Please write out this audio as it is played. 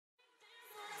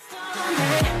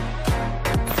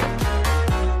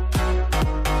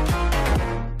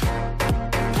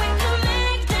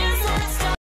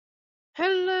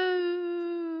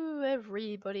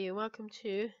everybody, and welcome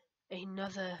to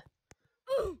another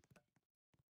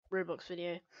Roblox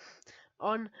video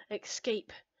on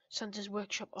Escape Santa's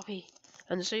Workshop Obby.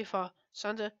 And so far,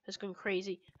 Santa has gone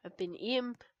crazy. I've been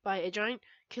eaten by a giant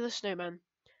killer snowman.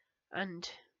 And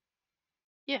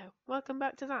yeah, welcome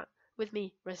back to that with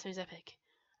me, Resno's Epic.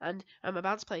 And I'm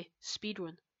about to play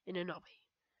speedrun in an Obby.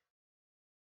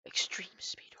 Extreme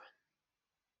speedrun.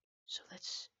 So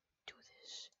let's do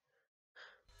this.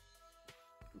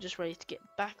 I'm just ready to get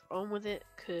back on with it,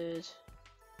 because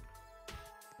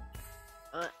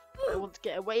I want to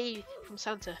get away from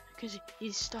Santa, because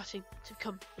he's starting to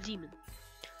become a demon.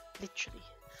 Literally.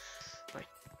 Right.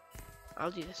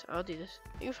 I'll do this.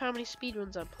 Think of how many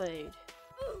speedruns I've played.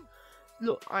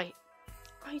 Look, I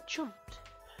jumped.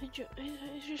 It's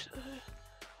just,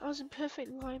 I was in perfect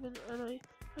alignment, and I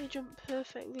jumped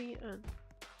perfectly, and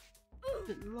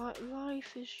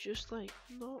life is just like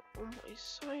not on my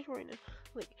side right now.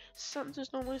 Like,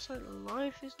 Santa's not on my side,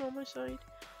 life is not on my side.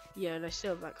 Yeah, and I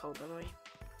still have that cold, don't I?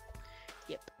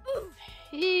 Yep.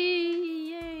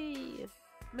 Yay!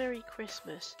 Merry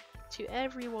Christmas to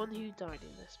everyone who died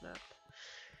in this map.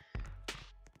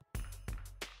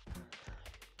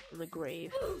 On the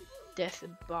grave. Death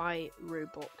by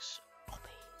Roblox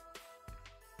Obby.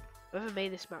 Whoever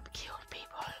made this map killed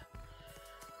people.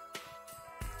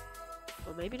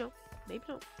 Or maybe not. Maybe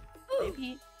not.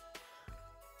 Maybe.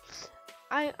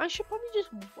 I should probably just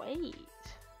wait.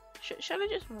 Shall I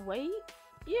just wait?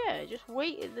 Yeah, just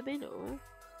wait in the middle.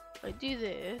 Like, do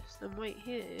this, then wait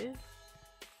here.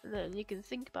 And then you can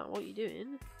think about what you're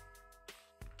doing.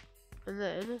 And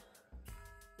then,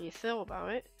 when you thought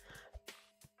about it,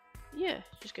 yeah,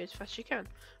 just go as fast as you can.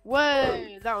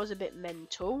 Whoa, that was a bit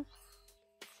mental.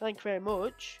 Thank you very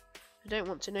much. I don't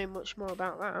want to know much more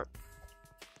about that.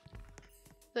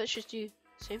 Let's just do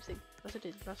the same thing as I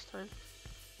did last time.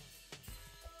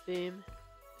 Boom,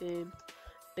 boom,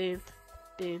 boom,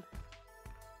 boom.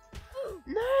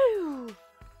 No!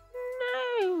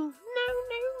 No!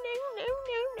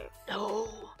 No!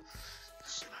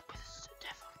 Slap with the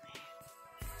death of me.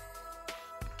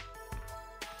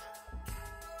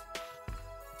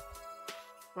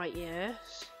 Right,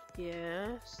 yes.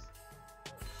 Yes.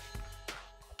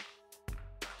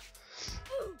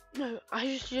 No,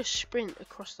 I just sprint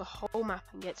across the whole map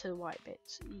and get to the white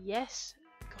bits. Yes.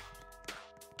 God.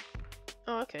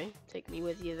 Oh, okay. Take me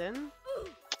with you then.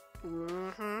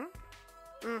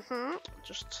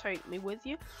 Just take me with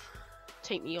you.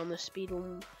 Take me on the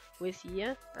speedrun with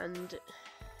you and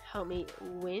help me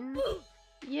win.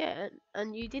 Yeah,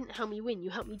 and you didn't help me win. You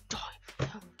helped me die.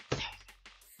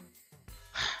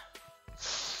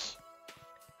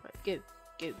 Right, go.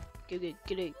 Go. I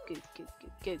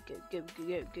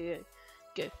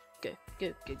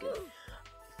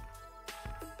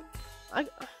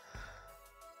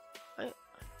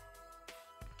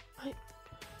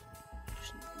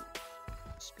just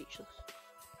speechless.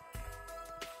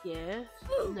 Yes.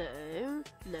 No.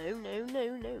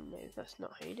 That's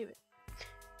not how you do it.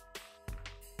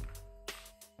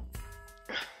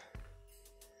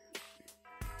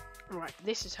 Right,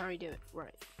 this is how you do it.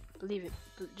 Right. Believe it.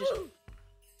 Just.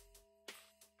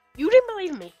 You didn't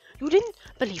believe me. You didn't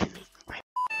believe in me. Right.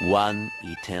 One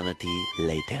eternity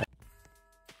later.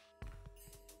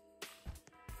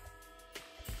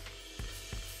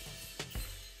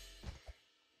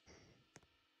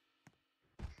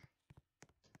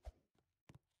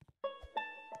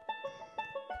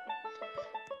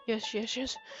 Yes.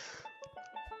 Yes!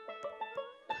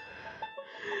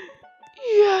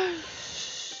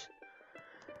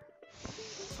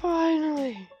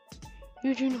 Finally!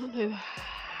 You do not know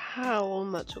how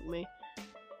long that took me.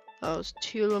 That was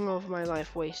too long of my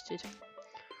life wasted.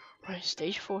 Right,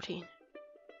 stage 14.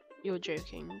 You're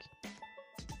joking.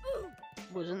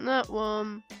 Wasn't that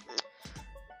one?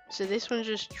 So this one's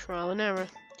just trial and error.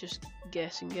 Just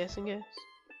guess.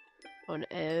 On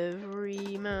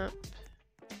every map.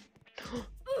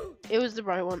 It was the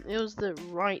right one. It was the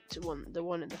right one. The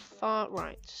one at the far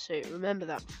right. So remember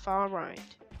that. Far right.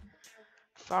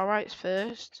 Far right's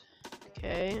first.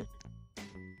 Okay.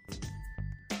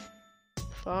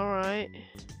 Far right.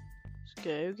 Let's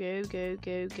go.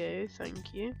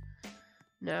 Thank you.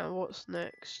 Now what's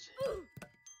next?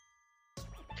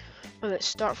 Well, let's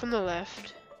start from the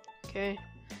left. Okay.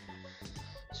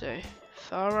 So,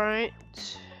 far right.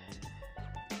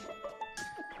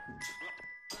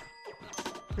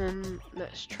 Then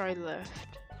let's try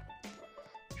left.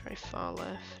 Try far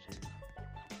left.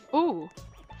 Ooh!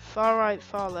 Far right,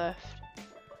 far left.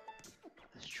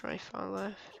 Let's try far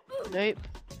left. Nope.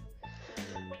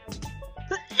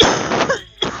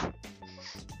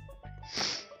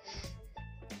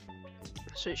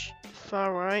 Switch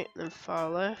far right, then far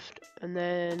left, and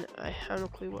then I have no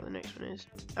clue what the next one is.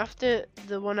 After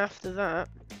the one after that,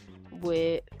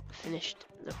 we're finished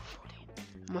level 14.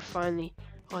 And we're finally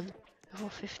on level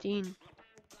 15.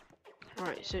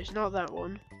 Right, so it's not that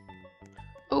one.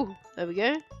 Oh, there we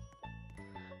go.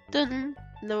 Done.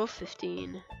 Level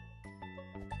 15.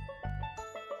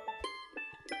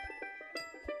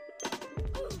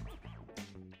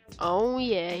 Oh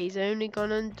yeah, he's only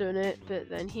gone and done it, but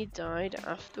then he died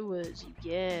afterwards.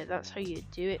 Yeah, that's how you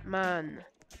do it, man.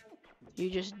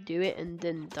 You just do it and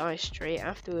then die straight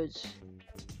afterwards.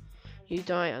 You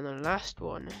die on the last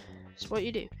one. That's what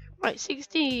you do. Right,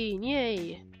 16,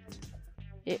 yay!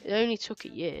 It only took a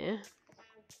year.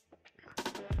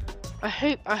 I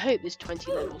hope there's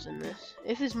 20 levels in this.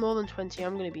 If there's more than 20,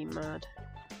 I'm gonna be mad.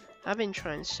 I've been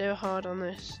trying so hard on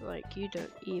this, like you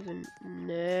don't even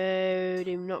know.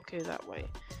 Do not go that way.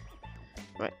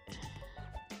 Right.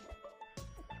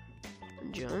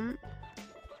 Jump.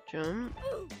 Jump.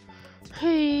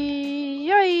 Hey,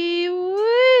 yay,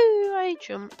 woo! I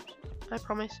jumped. I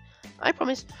promise. I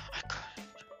promise.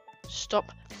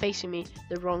 Stop facing me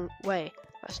the wrong way.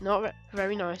 That's not a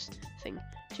very nice thing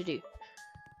to do.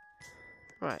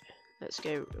 Right. Let's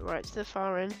go right to the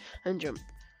far end and jump.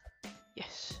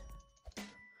 Yes.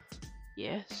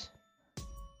 Yes.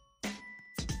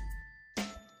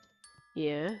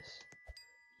 Yes.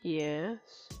 Yes.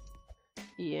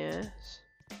 Yes.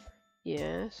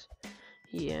 Yes.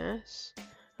 Yes.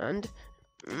 And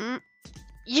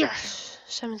yes!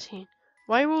 17.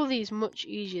 Why are all these much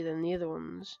easier than the other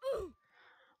ones?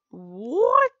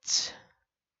 What?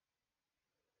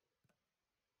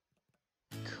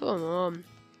 Come on.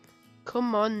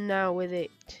 Come on now with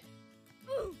it.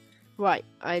 Right,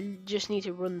 I just need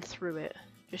to run through it.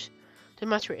 Just, doesn't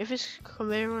matter if it's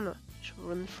conveyor or not, just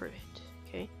run through it,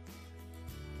 okay?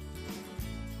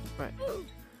 Right.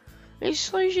 It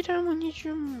slows you down when you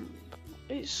jump.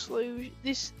 It slows,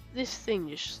 this thing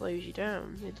just slows you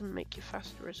down. It doesn't make you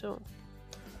faster at all.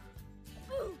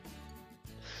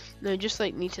 No, just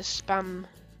like need to spam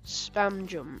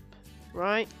jump,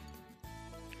 right?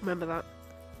 Remember that.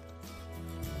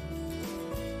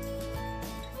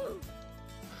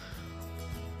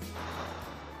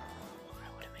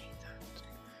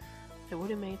 I would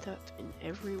have made that in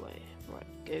every way. Right,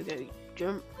 go,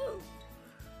 jump.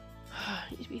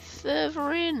 Needs to be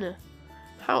further in.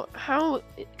 How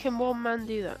can one man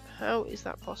do that? How is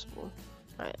that possible?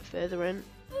 Right, further in.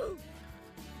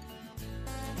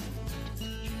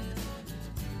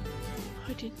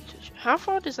 I didn't touch it. How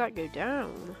far does that go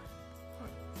down?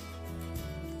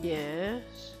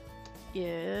 Yes.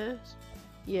 Yes.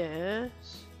 Yes.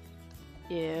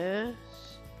 Yes.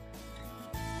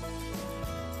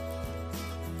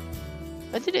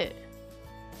 I did it.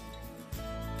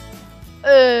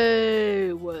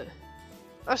 Oh,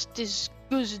 that's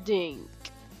disgusting.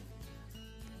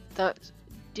 That's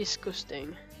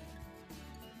disgusting.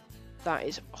 That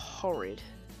is horrid.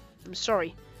 I'm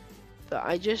sorry, but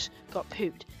I just got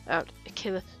pooped out a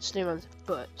killer snowman's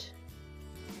butt.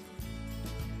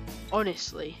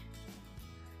 Honestly,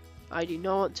 I do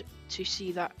not want to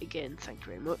see that again. Thank you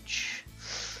very much.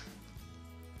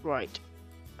 Right.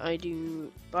 I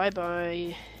do. Bye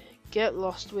bye. Get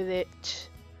lost with it.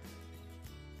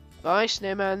 Bye,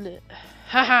 snowman.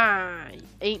 Haha! He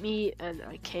ate me and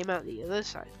I came out the other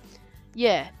side.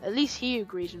 Yeah, at least he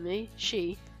agrees with me.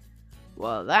 She.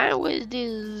 Well, that was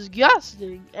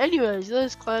disgusting. Anyways,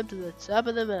 let's climb to the top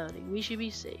of the mountain. We should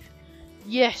be safe.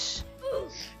 Yes.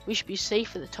 We should be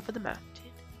safe at the top of the mountain.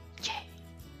 Yeah.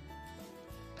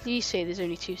 Please say there's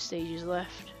only 2 stages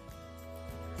left.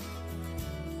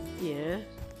 Yeah.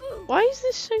 Why is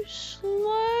this so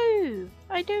slow?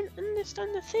 I don't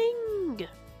understand the thing.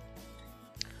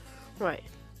 Right.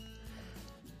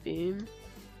 Boom.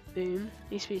 Boom.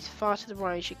 Needs to be as far to the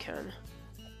right as you can.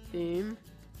 Boom.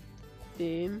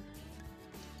 Boom.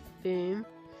 Boom.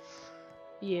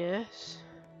 Yes.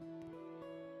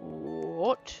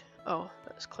 What? Oh,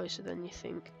 that's closer than you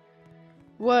think.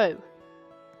 Whoa.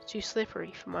 Too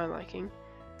slippery for my liking.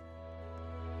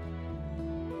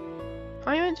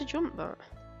 How are you meant to jump that?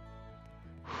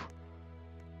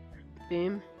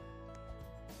 Boom.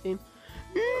 Boom.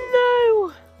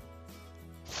 No!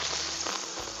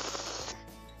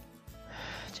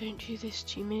 Don't do this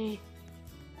to me.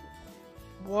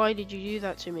 Why did you do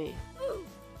that to me?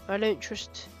 I don't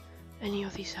trust any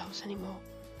of these elves anymore.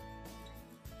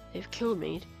 They've killed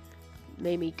me,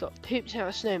 made me got pooped out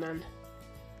of snowman,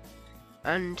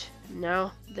 and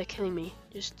now they're killing me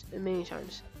just a million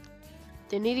times.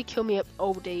 They nearly kill me at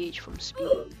old age from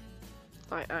speeding.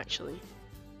 Like actually,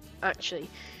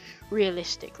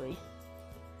 realistically.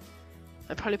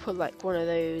 I probably put like one of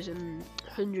those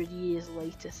 100 years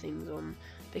later things on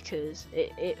because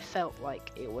it felt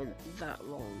like it went that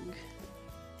long.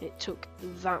 It took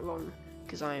that long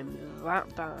because I am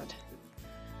that bad.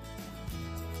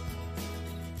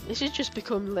 This has just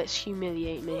become let's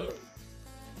humiliate me.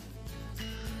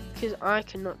 Because I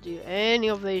cannot do any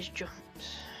of those jumps.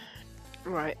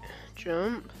 Right,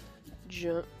 jump,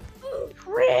 jump.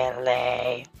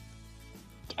 Really?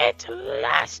 Get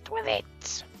lost with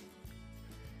it.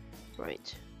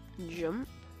 Right, jump,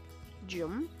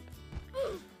 jump.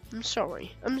 I'm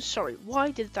sorry,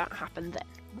 why did that happen then?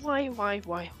 Why?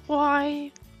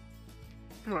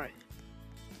 Right,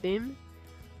 boom,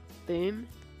 boom.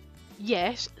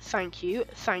 Yes, thank you,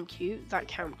 that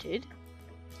counted.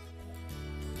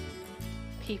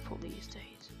 People these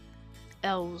days.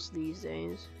 Elves these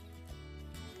days.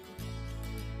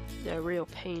 They're a real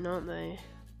pain, aren't they?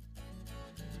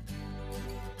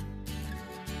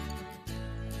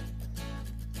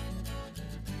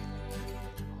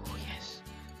 Oh yes.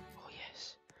 Oh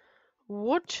yes.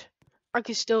 What? I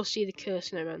can still see the cursed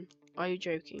snowman. Are you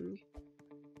joking?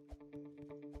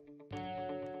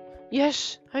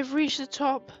 Yes, I've reached the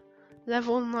top.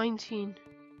 Level 19.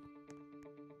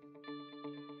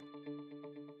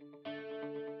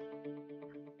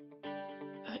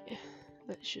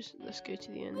 Let's go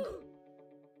to the end.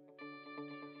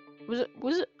 Was it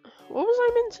what was I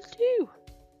meant to do?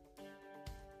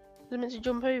 Was I meant to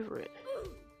jump over it?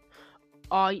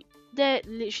 They're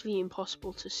literally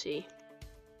impossible to see.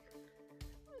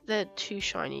 They're too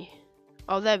shiny.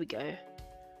 Oh, there we go.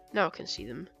 Now I can see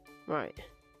them. Right.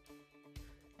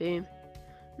 Boom.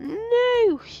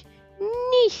 No!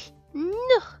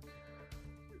 No!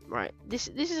 Right, this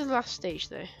is the last stage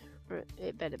though. Right,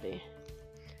 it better be.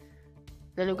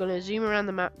 Then I'm gonna zoom around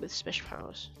the map with special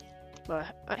powers. Well,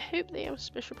 I hope they have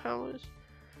special powers.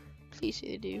 Please say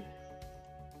they do.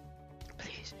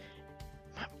 Please.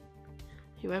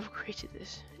 Whoever created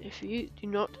this, if you do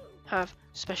not have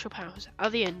special powers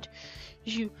at the end,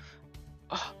 you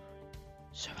are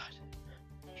so bad.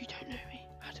 You don't know me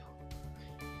at all.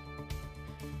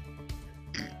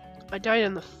 I died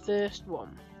on the first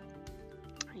one.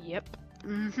 Yep.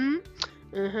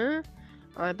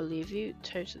 I believe you.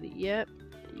 Totally. Yep.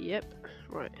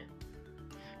 Right.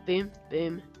 Boom,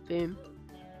 boom, boom.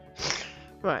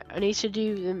 Right, I need to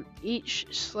do them each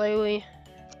slowly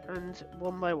and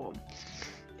one by one.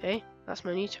 Okay, that's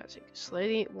my new tactic.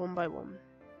 Slowly, one by one.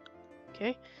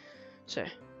 Okay, so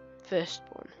first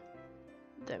one.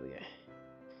 There we go.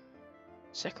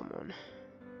 Second one.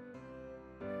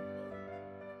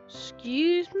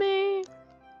 Excuse me?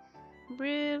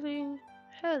 Really?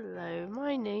 Hello,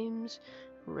 my name's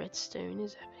Redstone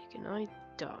is Epic and I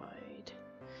died.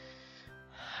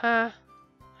 Ha.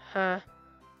 Ha.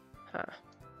 Ha.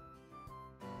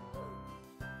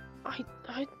 I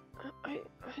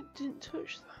didn't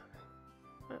touch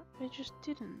that. I just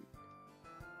didn't.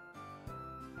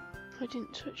 I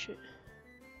didn't touch it.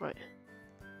 Right.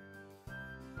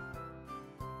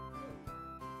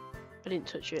 I didn't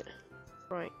touch it.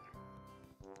 Right.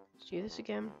 Let's do this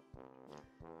again.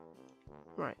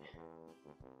 Right.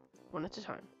 One at a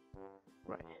time.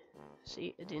 Right.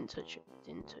 See, I didn't touch it.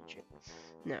 Didn't touch it.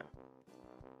 Now.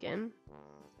 Again.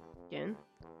 Again.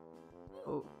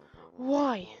 Oh.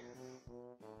 Why?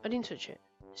 I didn't touch it.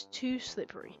 It's too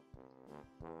slippery.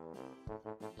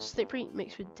 Slippery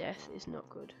mixed with death is not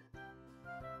good.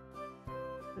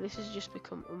 This has just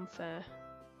become unfair.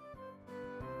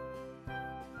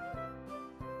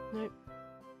 Nope.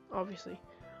 Obviously.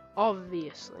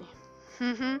 Obviously.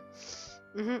 I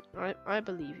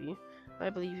believe you. I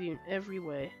believe you in every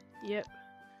way. Yep.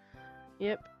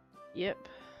 Yep. Yep.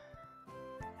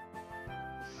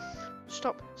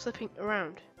 Stop slipping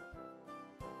around.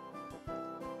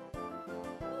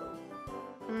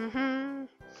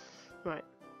 Right.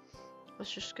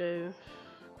 Let's just go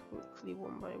quickly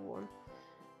one by one.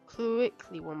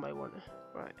 Quickly one by one.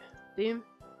 Right. Boom.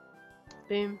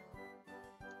 Boom.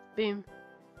 Boom.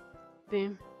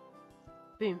 Boom.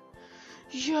 Boom.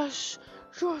 Yes!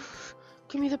 Yes!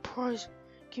 Give me the prize.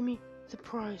 Give me the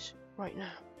prize right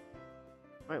now.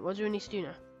 Right, what do I need to do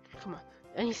now? Come on.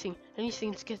 Anything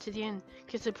to get to the end.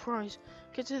 Get the prize.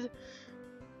 Get to the...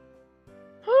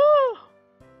 Oh!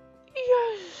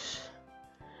 Yes!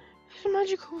 It's a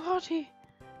magical party.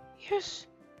 Yes!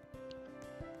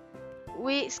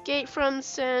 We escape from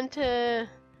Santa.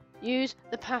 Use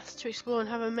the path to explore and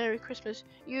have a Merry Christmas.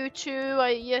 You too.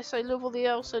 Yes, I love all the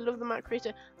elves. I love the map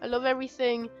creator. I love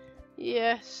everything.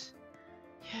 Yes.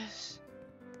 Yes.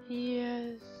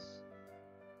 Yes.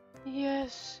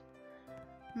 Yes.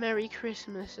 Merry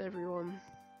Christmas, everyone.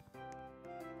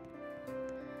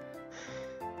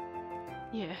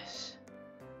 Yes.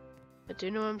 I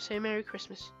do know I'm saying Merry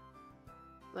Christmas.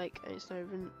 Like, and it's not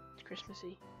even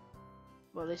Christmassy.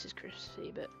 Well, this is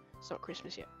Christmassy, but it's not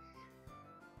Christmas yet.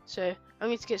 So, I'm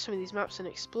going to get some of these maps and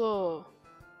explore.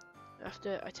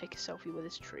 After I take a selfie with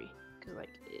this tree. Because, like,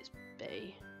 it's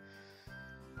bay.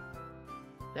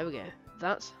 There we go.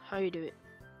 That's how you do it.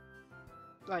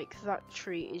 Like, that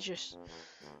tree is just...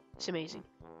 It's amazing.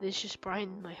 This just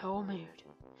brightened my whole mood.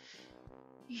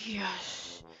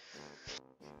 Yes!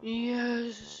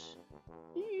 Yes!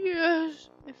 Yes!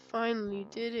 I finally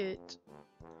did it.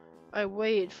 I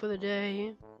waited for the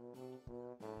day.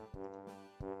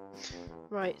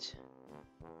 Right.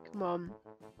 Come on.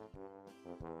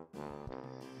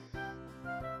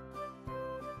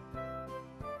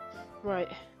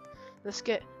 Right. Let's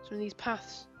get some of these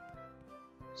paths.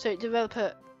 So,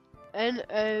 developer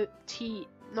NOT,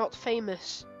 not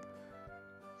famous.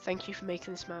 Thank you for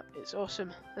making this map. It's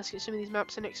awesome. Let's get some of these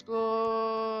maps and explore.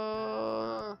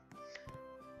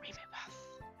 Rainbow path.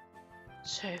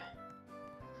 So,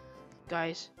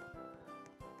 guys,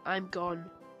 I'm gone.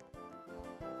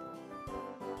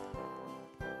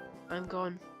 I'm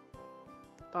gone.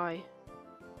 Bye.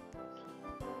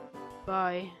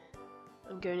 Bye.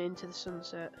 I'm going into the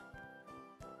sunset.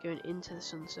 Going into the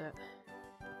sunset.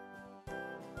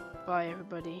 Bye,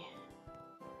 everybody.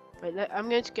 Wait, I'm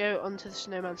going to go onto the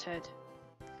snowman's head.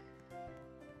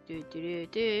 Do do do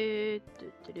do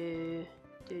do do do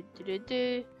do do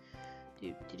do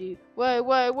do do. Whoa,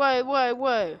 whoa, whoa, whoa,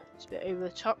 whoa! It's a bit over the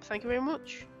top. Thank you very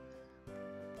much.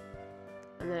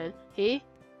 And then here,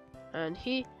 and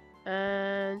here,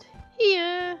 and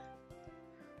here.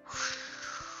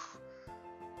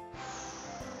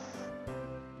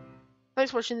 Thanks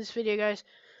for watching this video, guys.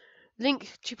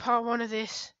 Link to part 1 of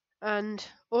this and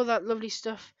all that lovely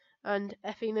stuff and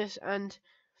epicness, and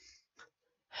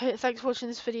thanks for watching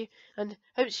this video, and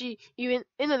hope to see you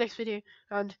in the next video,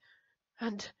 and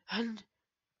don't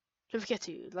forget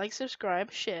to like,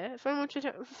 subscribe, share,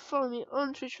 follow me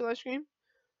on Twitch for live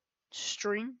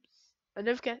streams, and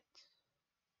don't forget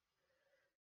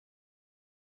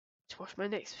to watch my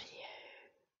next video.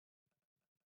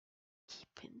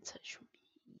 Keep in touch with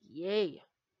me. Yay!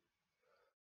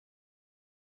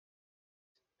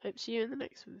 Hope to see you in the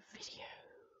next video.